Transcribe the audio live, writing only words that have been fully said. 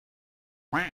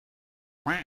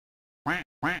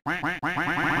I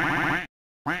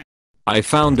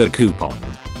found a coupon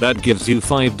that gives you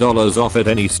 $5 off at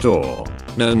any store.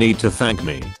 No need to thank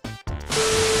me.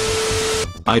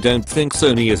 I don't think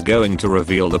Sony is going to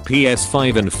reveal the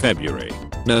PS5 in February.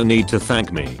 No need to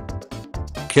thank me.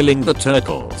 Killing the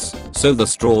turtles so the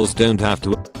straws don't have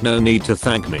to. No need to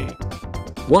thank me.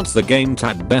 What's the game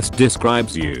that best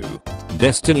describes you?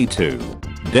 Destiny 2.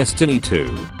 Destiny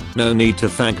 2. No need to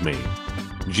thank me.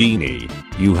 Genie,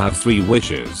 you have 3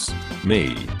 wishes.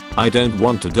 Me, I don't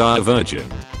want to die a virgin.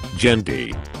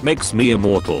 Gendy, makes me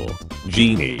immortal.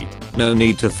 Genie, no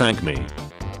need to thank me.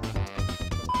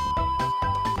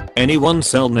 Anyone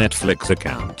sell Netflix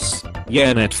accounts?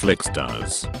 Yeah, Netflix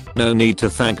does. No need to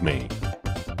thank me.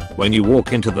 When you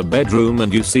walk into the bedroom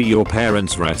and you see your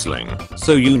parents wrestling,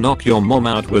 so you knock your mom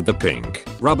out with the pink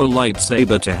rubber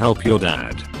lightsaber to help your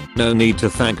dad. No need to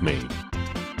thank me.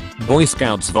 Boy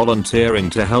Scouts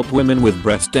volunteering to help women with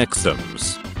breast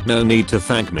exams. No need to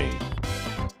thank me.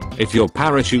 If your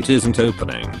parachute isn't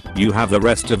opening, you have the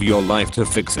rest of your life to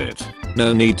fix it.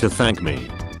 No need to thank me.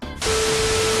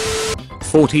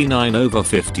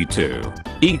 49/52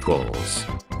 equals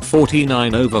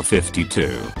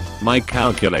 49/52. My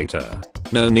calculator.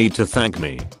 No need to thank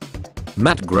me.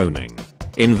 Matt Groening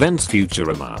invents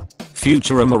Futurama.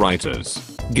 Futurama writers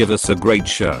give us a great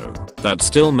show that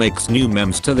still makes new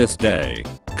memes to this day.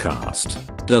 Cast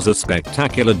does a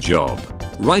spectacular job.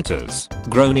 Writers,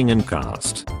 Groening and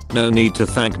cast. No need to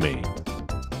thank me.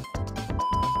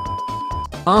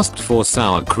 Asked for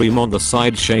sour cream on the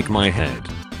side, shake my head.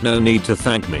 No need to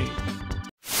thank me.